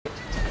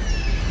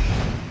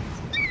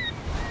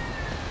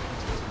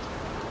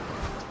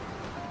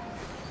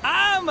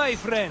Well, my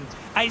friend,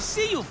 I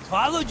see you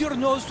followed your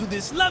nose to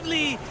this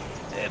lovely...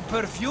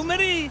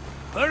 perfumery?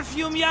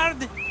 Perfume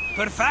yard?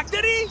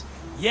 Perfactory?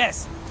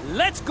 Yes,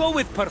 let's go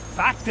with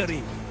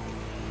perfactory.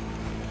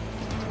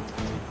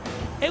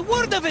 A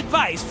word of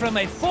advice from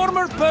a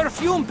former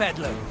perfume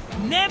peddler.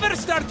 Never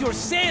start your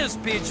sales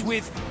pitch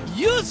with,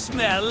 "You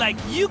smell like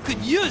you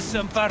could use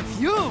some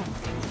perfume."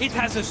 It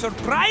has a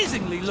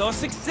surprisingly low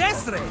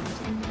success rate.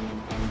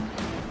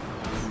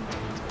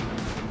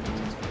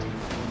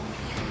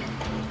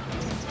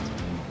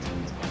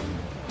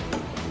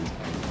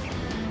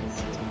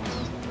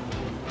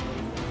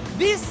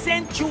 This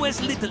sensuous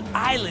little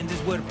island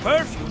is where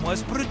perfume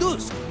was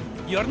produced.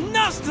 Your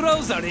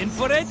nostrils are in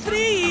for a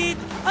treat,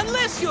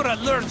 unless you're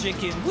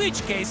allergic, in which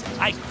case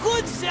I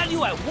could sell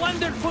you a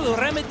wonderful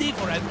remedy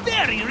for a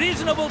very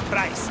reasonable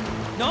price.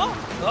 No?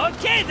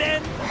 Okay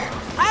then.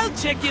 I'll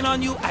check in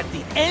on you at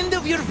the end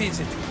of your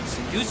visit.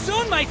 See you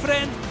soon, my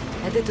friend.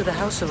 Headed to the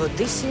house of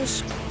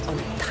Odysseus on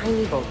a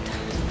tiny boat.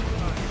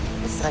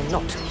 Let's try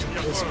not to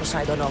piss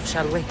Poseidon off,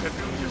 shall we?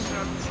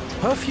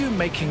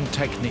 Perfume-making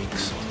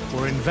techniques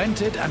were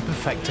invented and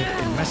perfected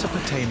in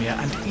Mesopotamia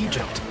and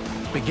Egypt,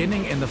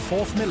 beginning in the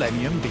 4th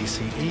millennium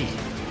BCE.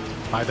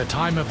 By the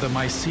time of the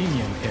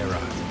Mycenaean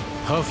era,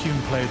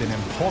 perfume played an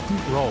important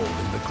role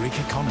in the Greek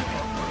economy.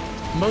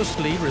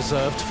 Mostly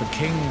reserved for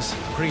kings,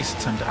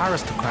 priests, and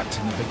aristocrats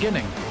in the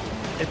beginning,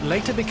 it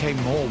later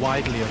became more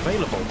widely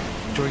available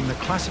during the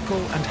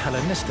classical and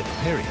Hellenistic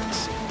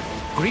periods.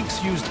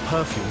 Greeks used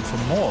perfume for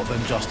more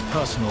than just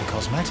personal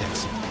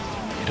cosmetics.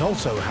 It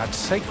also had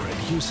sacred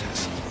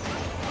uses.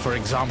 For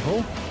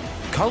example,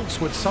 cults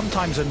would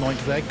sometimes anoint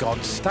their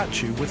god's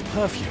statue with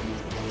perfume,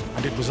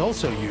 and it was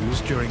also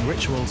used during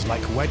rituals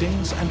like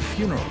weddings and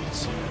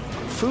funerals.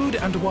 Food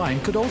and wine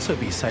could also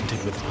be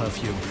scented with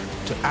perfume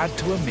to add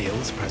to a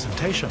meal's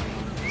presentation.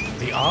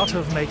 The art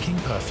of making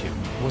perfume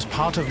was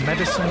part of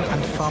medicine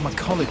and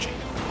pharmacology,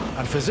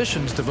 and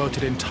physicians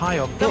devoted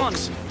entire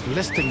books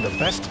listing the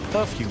best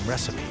perfume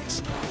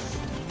recipes.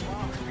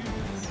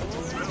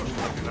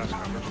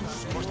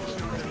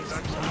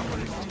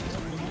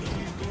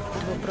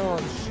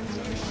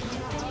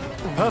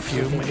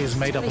 Perfume is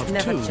made up of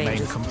two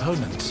main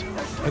components: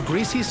 a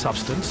greasy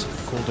substance,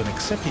 called an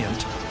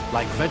excipient,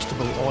 like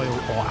vegetable oil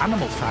or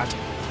animal fat,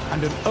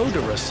 and an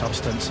odorous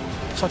substance,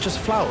 such as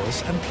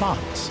flowers and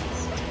plants.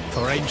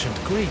 For ancient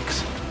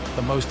Greeks,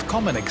 the most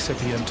common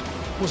excipient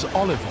was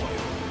olive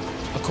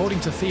oil. According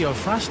to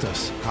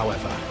Theophrastus,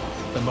 however,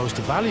 the most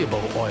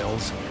valuable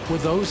oils were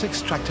those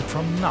extracted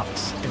from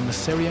nuts in the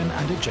Syrian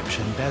and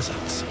Egyptian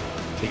deserts.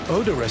 The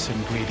odorous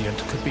ingredient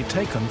could be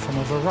taken from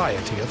a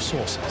variety of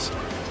sources.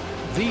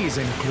 These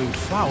include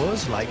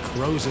flowers like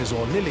roses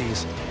or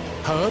lilies,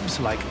 herbs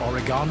like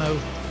oregano,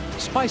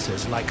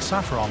 spices like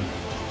saffron,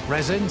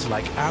 resins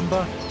like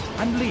amber,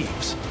 and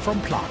leaves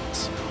from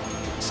plants.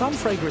 Some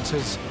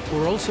fragrances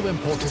were also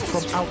imported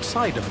from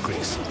outside of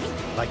Greece,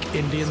 like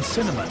Indian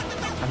cinnamon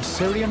and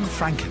Syrian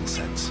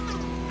frankincense.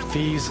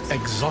 These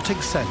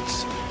exotic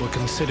scents were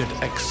considered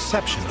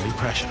exceptionally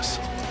precious.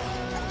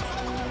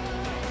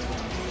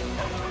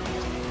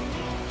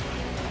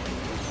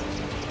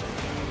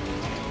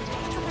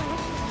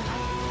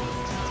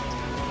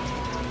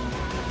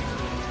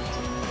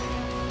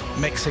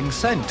 Mixing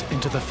scent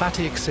into the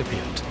fatty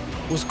excipient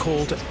was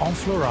called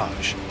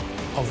enfleurage,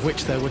 of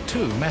which there were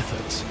two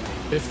methods.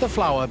 If the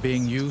flower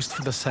being used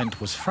for the scent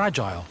was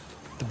fragile,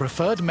 the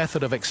preferred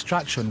method of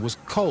extraction was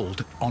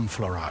cold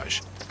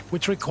enfleurage,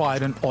 which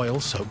required an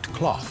oil-soaked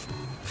cloth.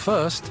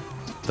 First,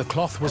 the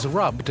cloth was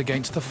rubbed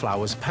against the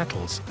flower's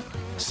petals,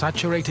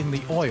 saturating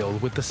the oil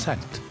with the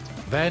scent.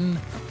 Then,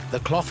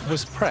 the cloth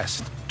was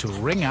pressed to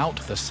wring out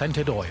the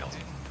scented oil.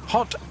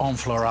 Hot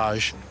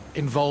enfleurage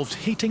involved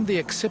heating the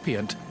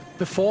excipient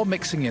before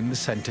mixing in the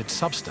scented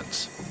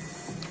substance.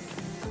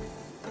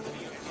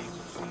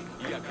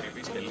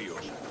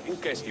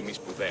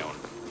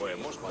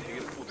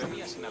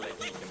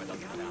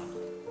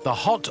 The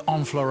hot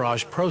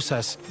enfleurage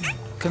process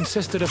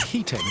consisted of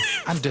heating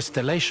and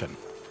distillation.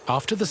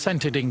 After the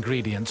scented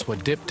ingredients were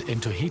dipped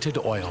into heated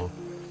oil,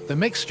 the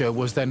mixture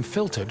was then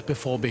filtered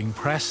before being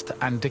pressed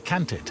and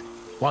decanted.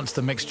 Once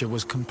the mixture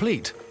was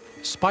complete,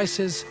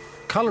 spices,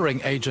 coloring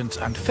agents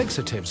and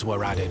fixatives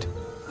were added,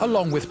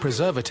 along with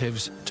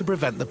preservatives to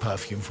prevent the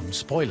perfume from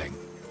spoiling.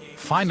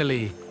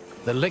 Finally,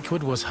 the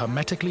liquid was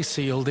hermetically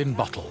sealed in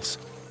bottles,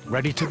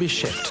 ready to be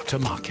shipped to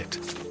market.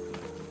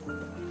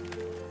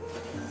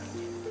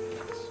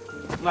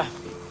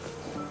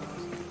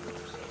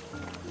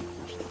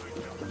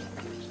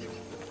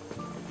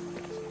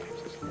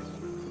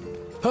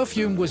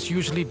 Perfume was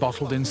usually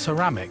bottled in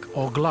ceramic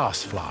or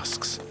glass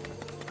flasks,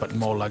 but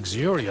more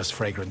luxurious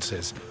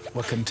fragrances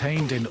were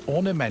contained in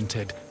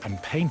ornamented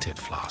and painted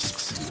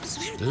flasks.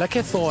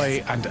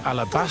 Lekythoi and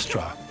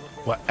alabastra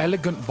were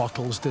elegant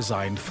bottles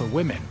designed for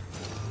women,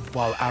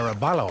 while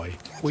arabaloi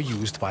were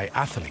used by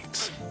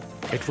athletes.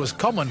 It was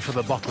common for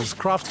the bottle's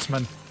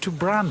craftsmen to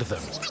brand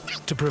them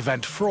to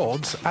prevent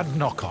frauds and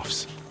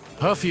knockoffs.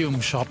 Perfume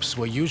shops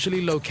were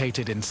usually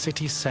located in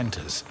city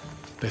centers,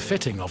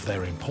 befitting of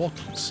their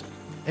importance.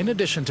 In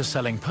addition to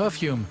selling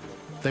perfume,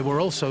 they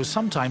were also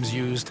sometimes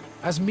used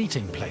as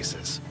meeting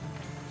places.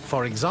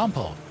 For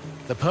example,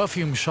 the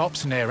perfume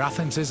shops near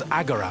Athens'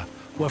 Agora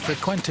were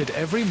frequented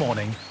every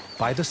morning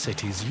by the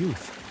city's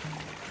youth.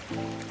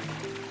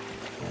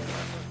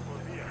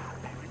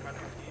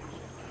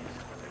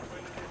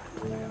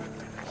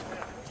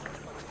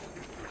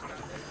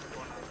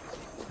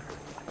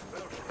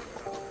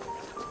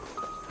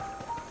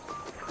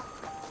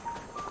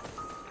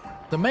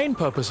 The main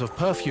purpose of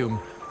perfume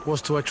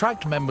was to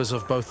attract members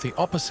of both the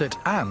opposite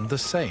and the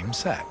same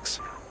sex.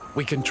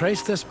 We can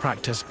trace this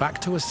practice back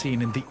to a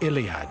scene in the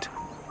Iliad,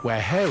 where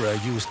Hera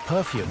used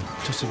perfume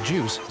to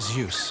seduce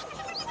Zeus.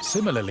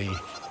 Similarly,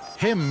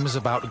 hymns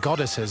about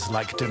goddesses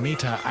like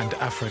Demeter and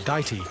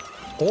Aphrodite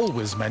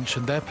always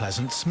mention their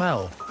pleasant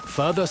smell,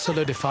 further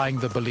solidifying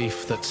the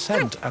belief that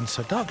scent and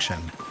seduction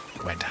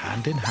went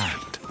hand in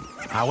hand.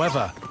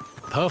 However,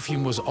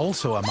 perfume was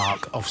also a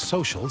mark of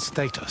social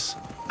status.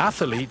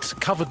 Athletes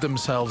covered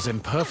themselves in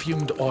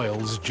perfumed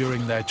oils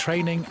during their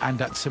training and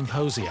at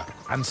symposia,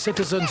 and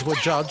citizens were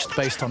judged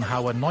based on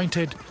how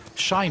anointed,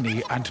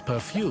 shiny, and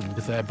perfumed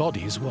their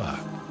bodies were.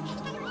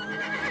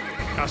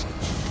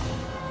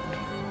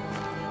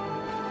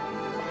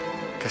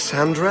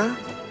 Cassandra?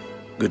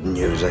 Good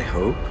news, I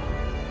hope.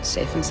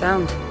 Safe and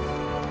sound.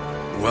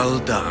 Well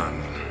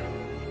done.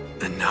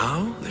 And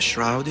now the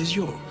shroud is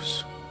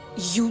yours.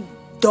 You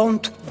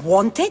don't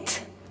want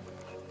it?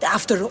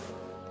 After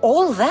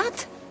all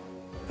that?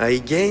 I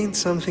gained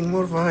something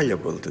more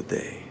valuable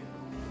today.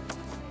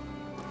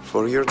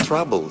 For your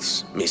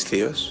troubles,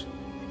 Misthios.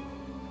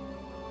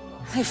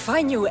 If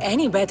I knew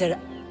any better,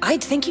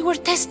 I'd think you were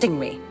testing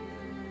me.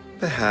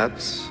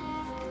 Perhaps.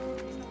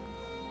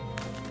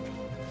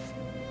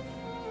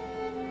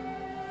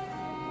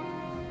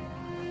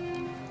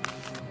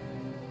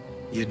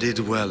 You did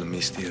well,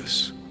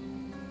 Misthios.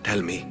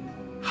 Tell me,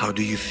 how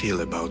do you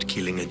feel about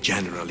killing a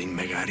general in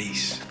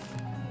Megaris?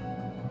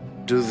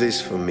 Do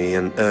this for me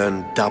and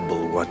earn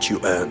double what you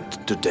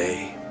earned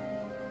today.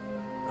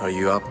 Are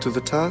you up to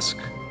the task?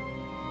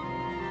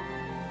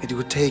 It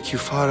would take you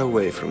far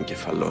away from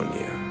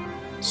Kefalonia.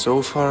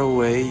 So far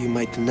away you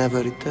might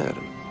never return.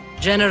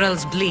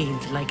 Generals bleed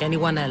like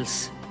anyone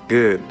else.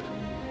 Good.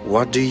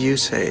 What do you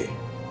say?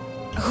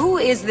 Who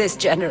is this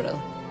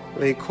general?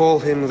 They call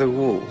him the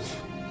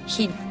Wolf.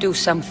 He'd do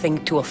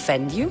something to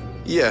offend you?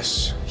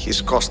 Yes,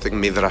 he's costing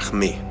me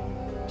drachmi.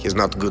 He's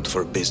not good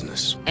for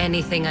business.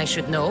 Anything I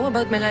should know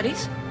about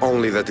Megaris?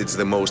 Only that it's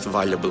the most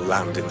valuable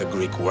land in the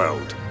Greek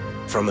world.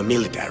 From a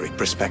military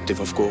perspective,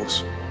 of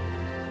course.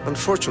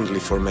 Unfortunately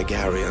for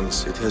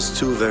Megarians, it has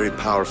two very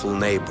powerful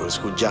neighbors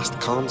who just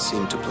can't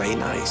seem to play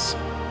nice.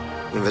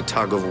 In the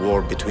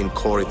tug-of-war between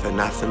Corinth and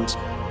Athens,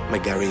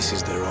 Megaris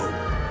is their own.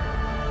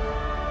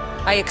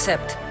 I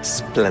accept.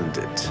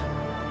 Splendid.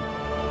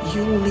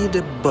 You'll need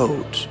a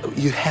boat.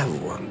 You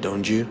have one,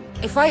 don't you?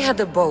 If I had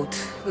a boat,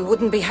 we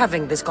wouldn't be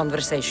having this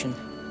conversation.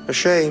 A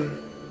shame.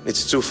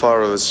 It's too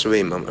far of a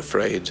swim, I'm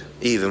afraid.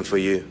 Even for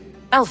you.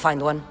 I'll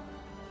find one.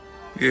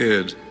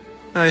 Good.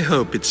 I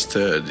hope it's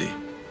sturdy.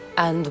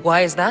 And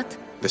why is that?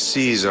 The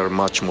seas are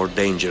much more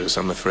dangerous,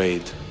 I'm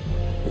afraid.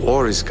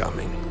 War is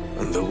coming,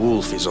 and the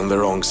wolf is on the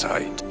wrong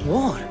side.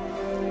 War?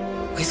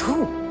 With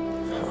who?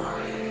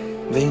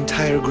 The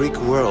entire Greek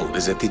world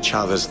is at each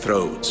other's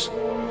throats.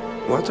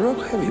 What rock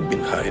have you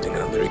been hiding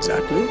under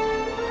exactly?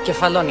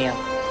 Kefalonia.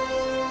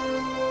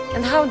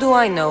 And how do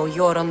I know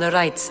you're on the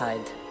right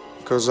side?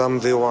 Because I'm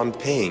the one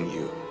paying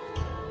you.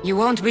 You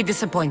won't be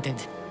disappointed.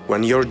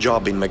 When your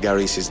job in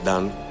Megaris is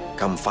done,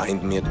 come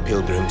find me at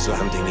Pilgrim's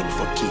Landing in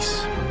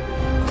Phokis.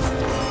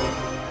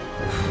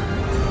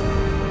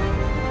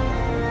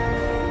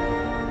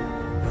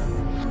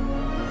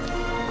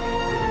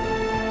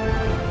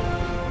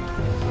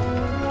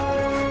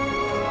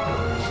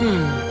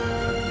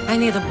 I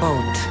need a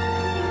boat.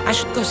 I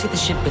should go see the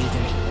shipbuilder.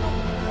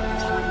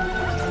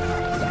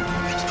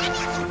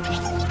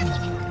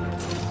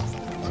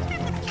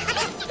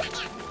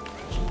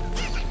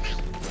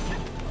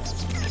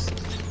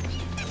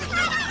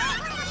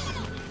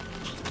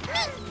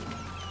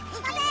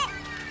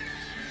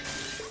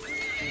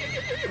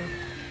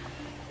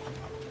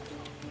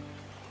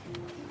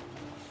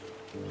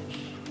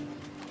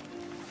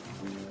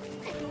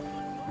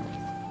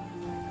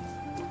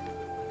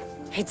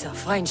 It's a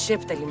fine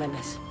ship,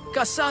 Telimenes.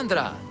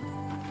 Cassandra!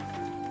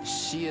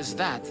 She is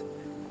that.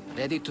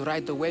 Ready to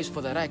ride the waves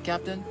for the right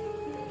captain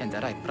and the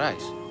right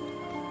price.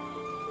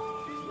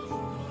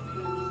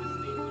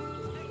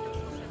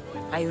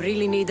 I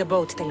really need a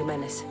boat,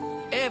 Telimenes.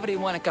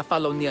 Everyone in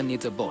Kefalonia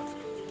needs a boat.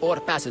 Or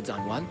passage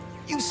on one.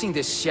 You've seen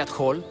this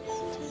shithole.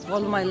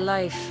 All my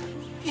life.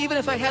 Even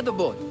if I had a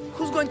boat,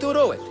 who's going to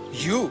row it?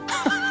 You!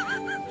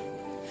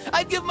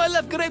 I'd give my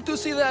left grape to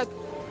see that.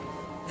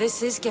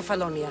 This is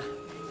Kefalonia.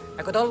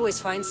 I could always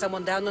find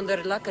someone down on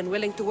their luck and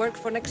willing to work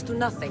for next to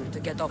nothing to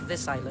get off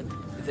this island.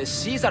 The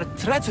seas are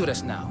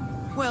treacherous now.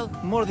 Well,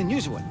 more than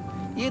usual.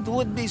 It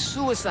would be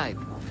suicide.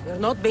 You're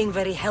not being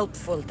very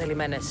helpful,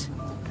 Telimenes.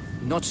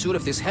 Not sure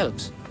if this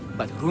helps,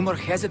 but rumor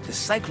has it the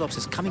Cyclops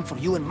is coming for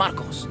you and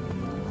Marcos.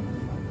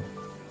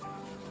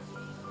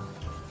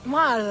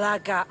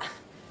 Malaga.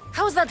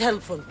 How's that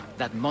helpful?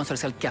 That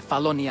monster's held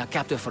Kefalonia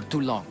captive for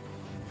too long.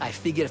 I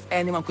figure if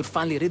anyone could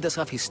finally rid us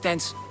of his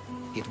stench,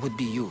 it would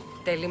be you.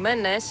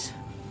 Delimenes?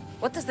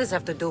 What does this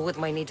have to do with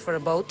my need for a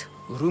boat?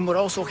 Rumor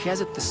also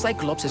has it the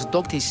Cyclops has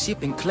docked his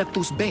ship in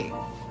Kleptus Bay.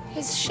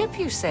 His ship,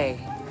 you say?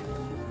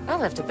 I'll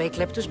have to pay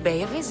Kleptus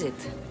Bay a visit.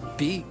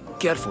 Be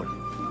careful.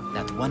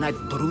 That one-eyed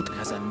brute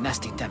has a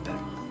nasty temper.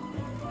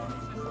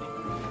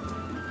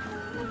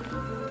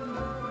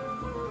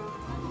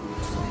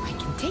 I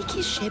can take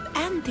his ship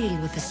and deal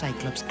with the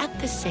Cyclops at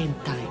the same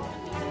time.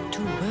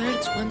 2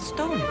 birds, 1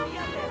 stone.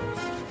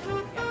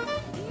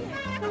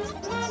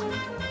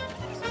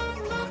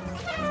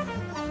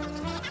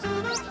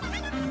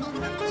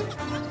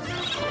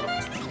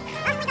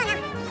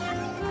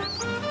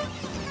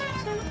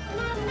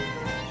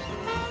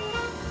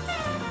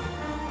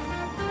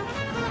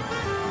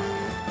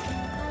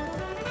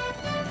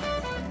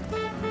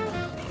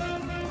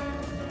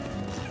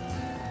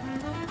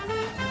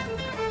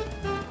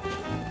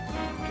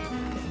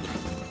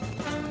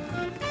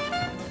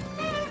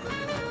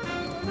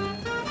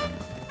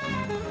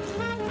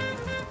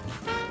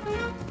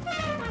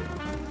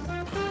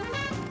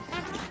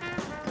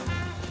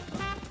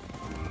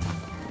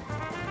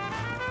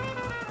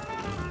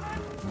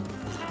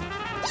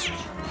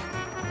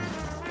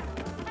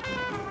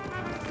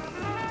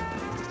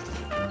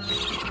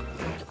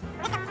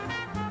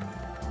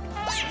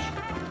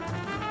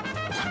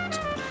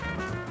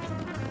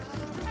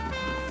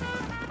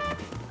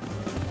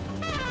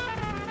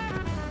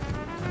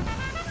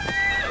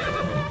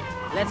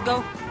 Let's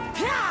go.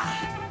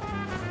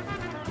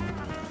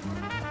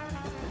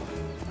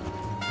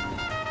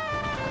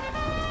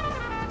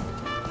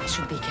 I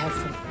should be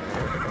careful.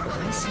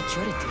 High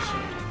security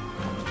here.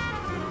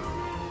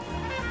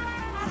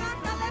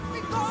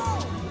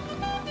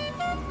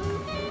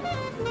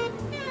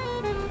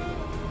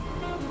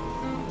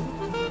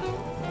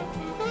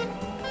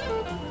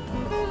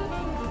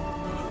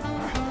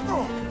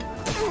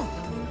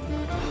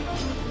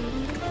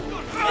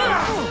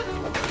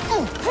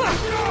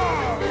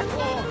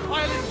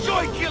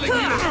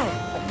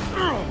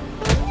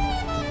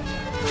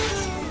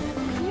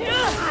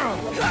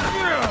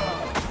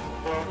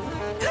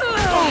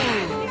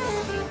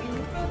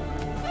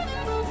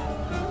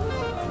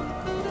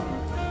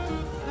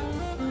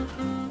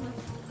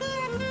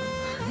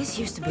 This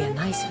used to be a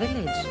nice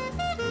village,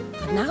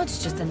 but now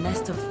it's just a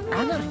nest of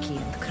anarchy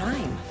and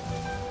crime.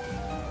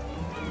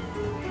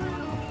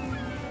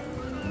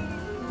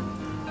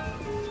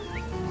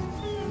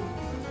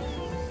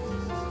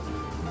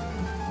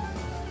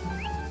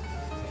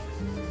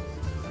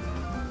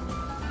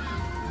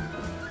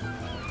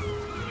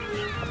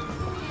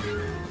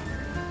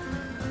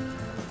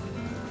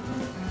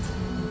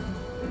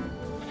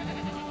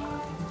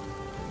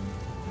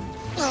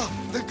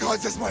 The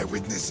gods as my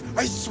witness,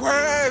 I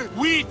swear!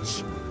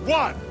 Which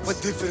one?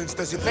 What difference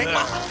does it make?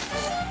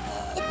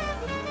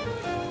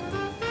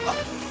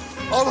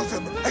 All of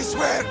them! I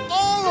swear,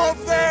 all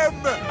of them!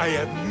 I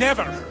have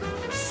never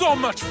heard so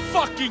much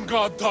fucking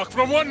god talk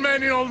from one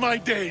man in all my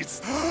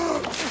days.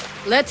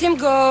 Let him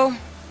go.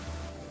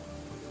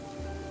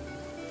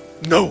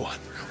 No one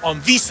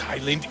on this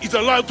island is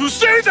allowed to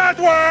say that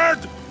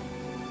word!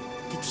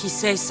 Did he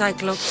say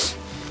Cyclops?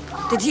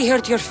 Did he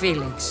hurt your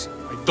feelings?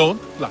 I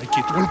don't like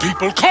it when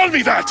people call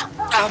me that!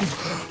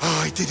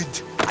 I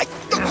didn't.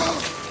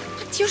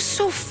 But you're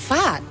so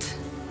fat.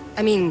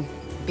 I mean,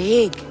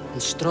 big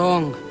and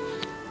strong.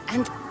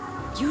 And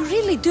you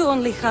really do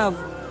only have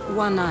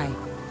one eye.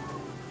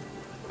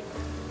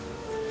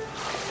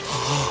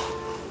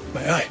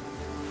 My eye.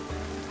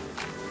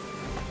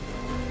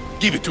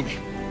 Give it to me.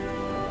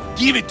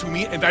 Give it to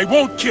me and I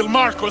won't kill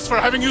Marcos for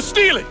having you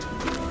steal it!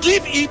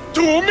 Give it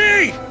to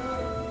me!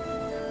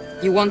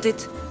 You want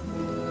it?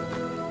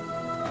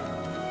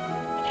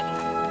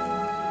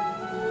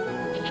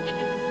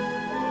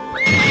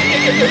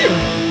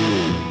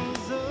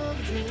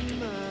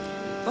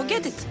 Go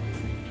get it.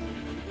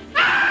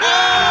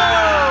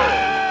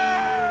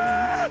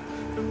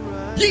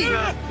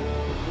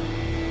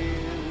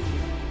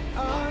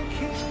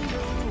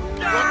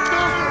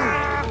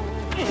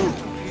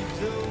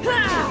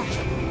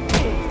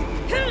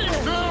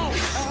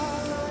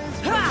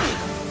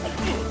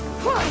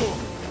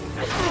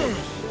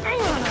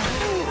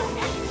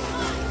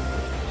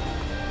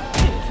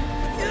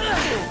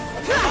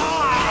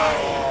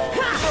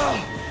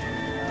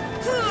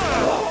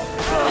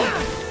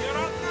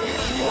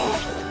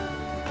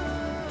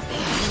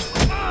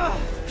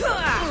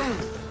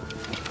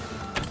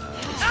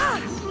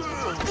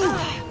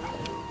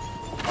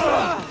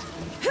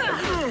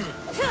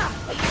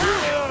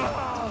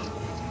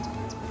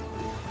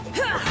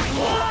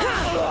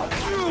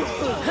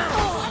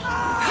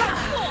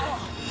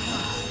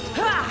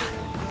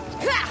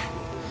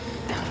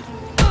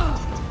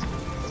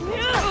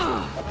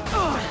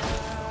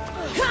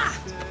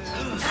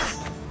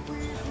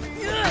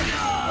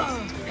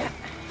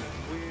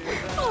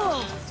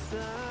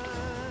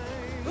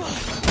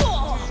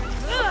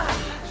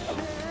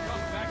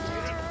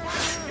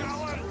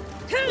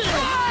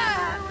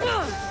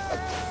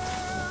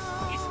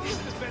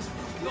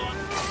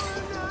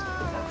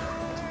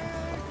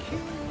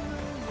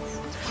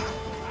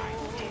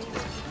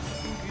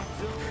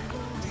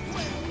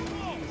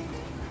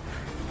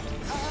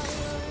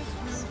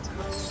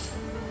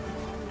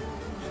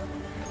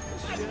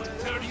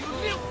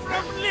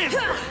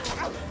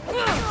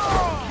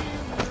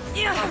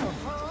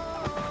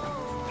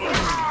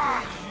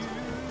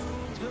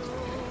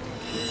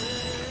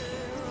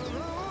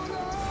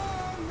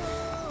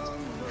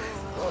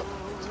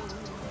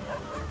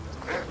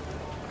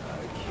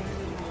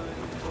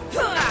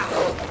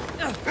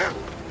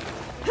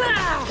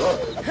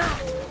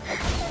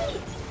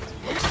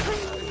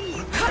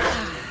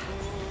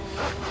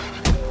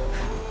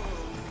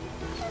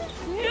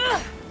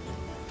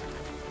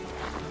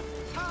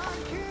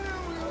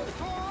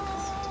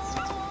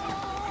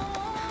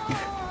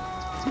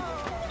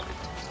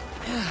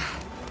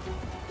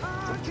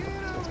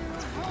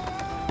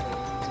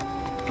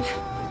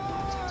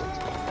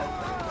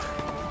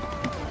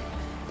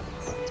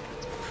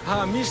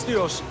 Ah,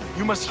 Mistios,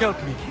 you must help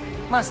me.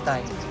 Must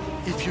I?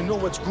 If you know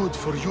what's good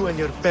for you and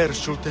your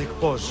bears, you'll take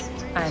pause.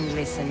 I'm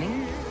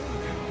listening.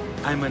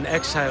 I'm an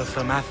exile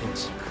from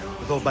Athens.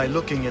 Though by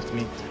looking at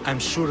me, I'm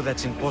sure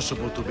that's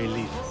impossible to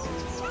believe.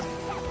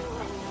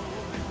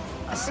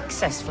 A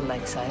successful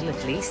exile,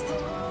 at least.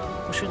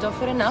 You should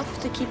offer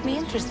enough to keep me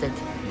interested.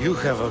 You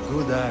have a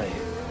good eye.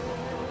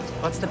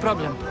 What's the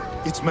problem?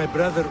 It's my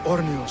brother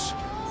Ornios.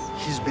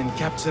 He's been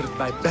captured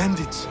by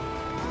bandits.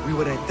 We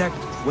were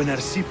attacked when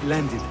our ship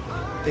landed.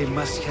 They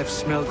must have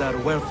smelled our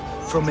wealth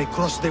from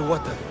across the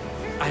water.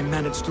 I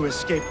managed to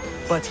escape,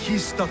 but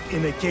he's stuck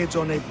in a cage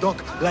on a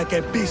dock like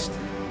a beast.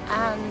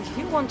 And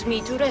you want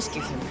me to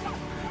rescue him?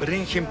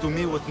 Bring him to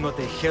me with not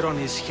a hair on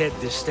his head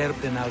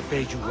disturbed and I'll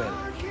pay you well.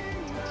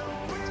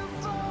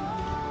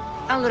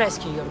 I'll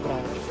rescue your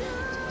brother.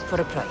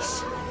 For a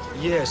price.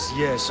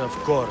 Yes, of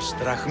course.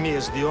 Drachmi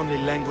is the only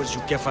language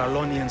you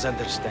Kefalonians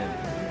understand.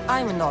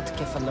 I'm not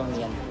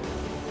Kefalonian.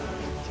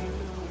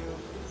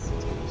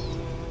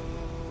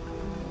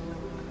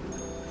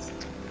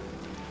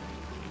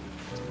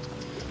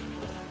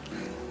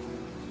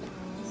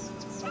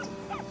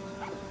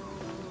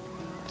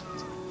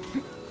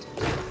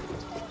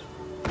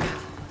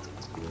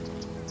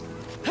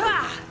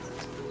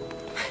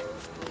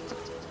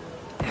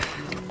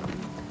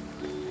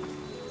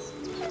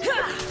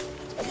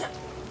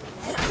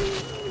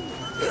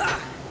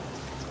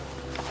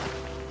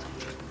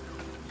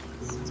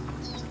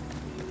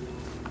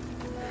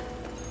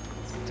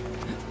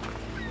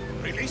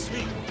 Release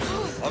me.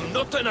 I'm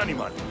not an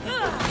animal.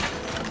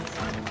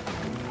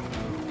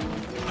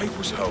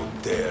 How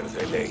dare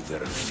they lay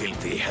their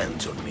filthy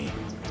hands on me?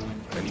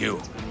 And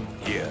you,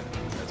 here,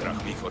 a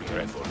drachmi for your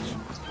efforts.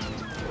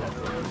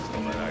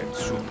 I'll arrive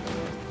soon.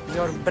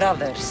 Your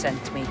brother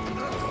sent me.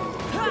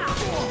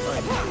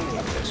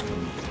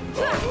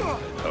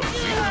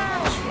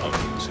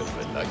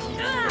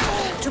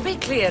 To be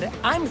clear,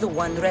 I'm the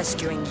one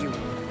rescuing you.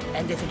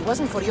 And if it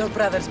wasn't for your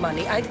brother's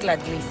money, I'd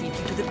gladly feed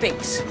you to the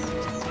pigs.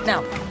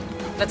 Now,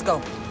 let's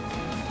go.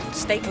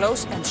 Stay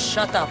close and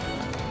shut up.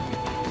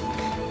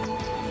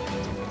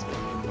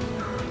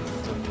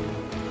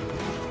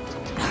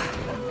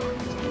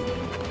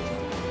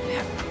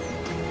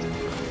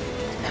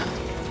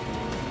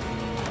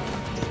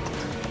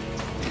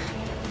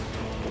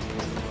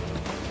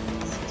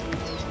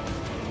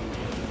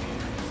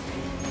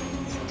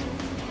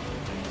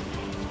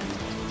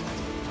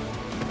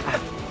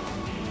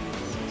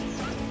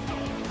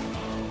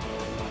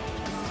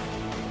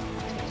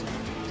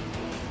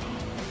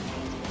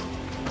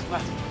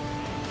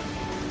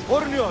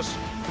 Ornios!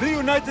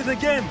 Reunited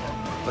again!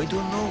 I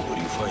don't know where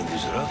you find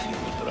these ruffians,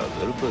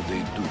 brother, but they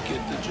do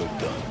get the job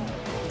done.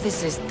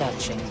 This is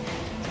touching.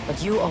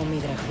 But you owe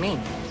me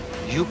drachmin.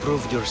 You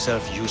proved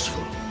yourself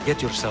useful.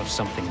 Get yourself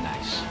something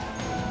nice.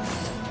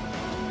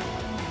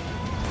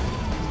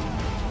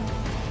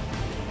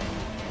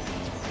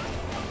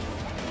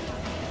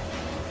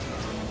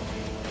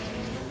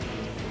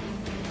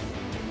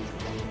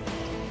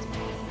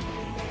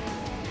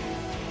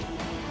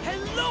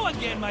 Hello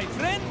again, my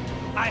friend!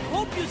 I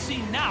hope you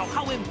see now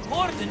how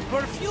important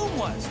perfume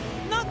was.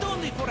 Not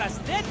only for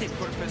aesthetic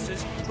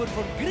purposes, but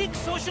for Greek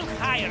social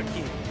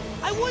hierarchy.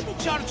 I wouldn't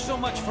charge so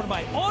much for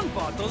my own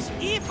bottles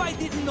if I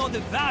didn't know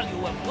the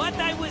value of what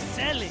I was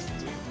selling.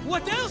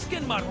 What else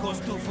can Marcos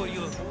do for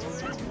you?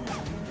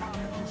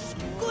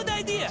 Good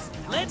idea.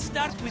 Let's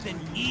start with an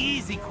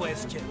easy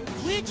question.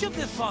 Which of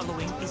the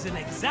following is an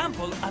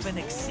example of an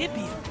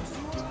excipient?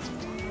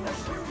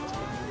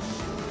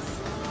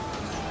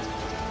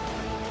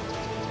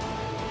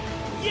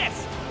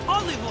 Yes,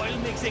 olive oil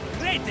makes a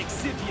great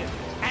excipient.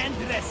 And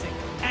dressing,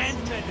 and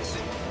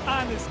medicine.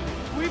 Honestly,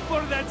 we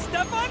pour that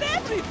stuff on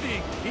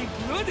everything,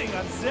 including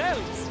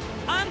ourselves.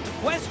 And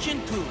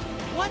question 2.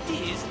 What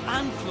is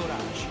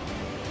enfleurage?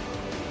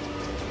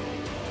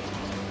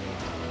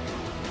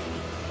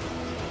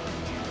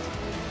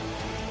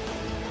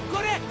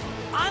 Correct!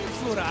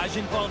 Enfleurage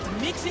involves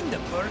mixing the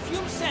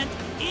perfume scent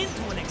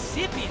into an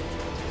excipient.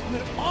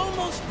 We're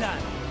almost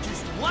done.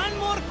 Just one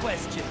more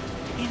question.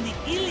 In the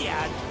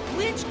Iliad,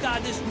 which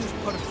goddess used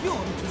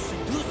perfume to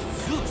seduce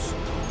Zeus?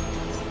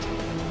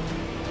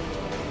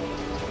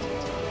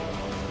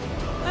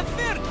 A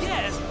fair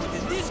guess, but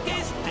in this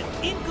case, an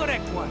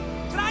incorrect one.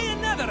 Try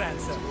another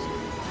answer.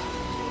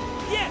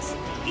 Yes,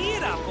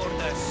 Hera poured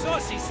the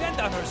saucy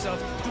scent on herself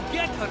to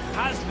get her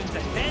husband's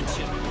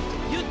attention.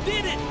 You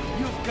did it!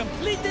 You've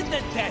completed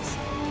the test.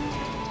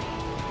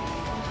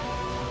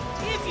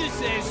 If you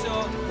say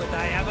so, but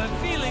I have a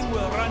feeling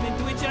we'll run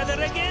into each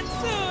other again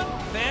soon.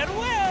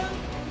 Farewell!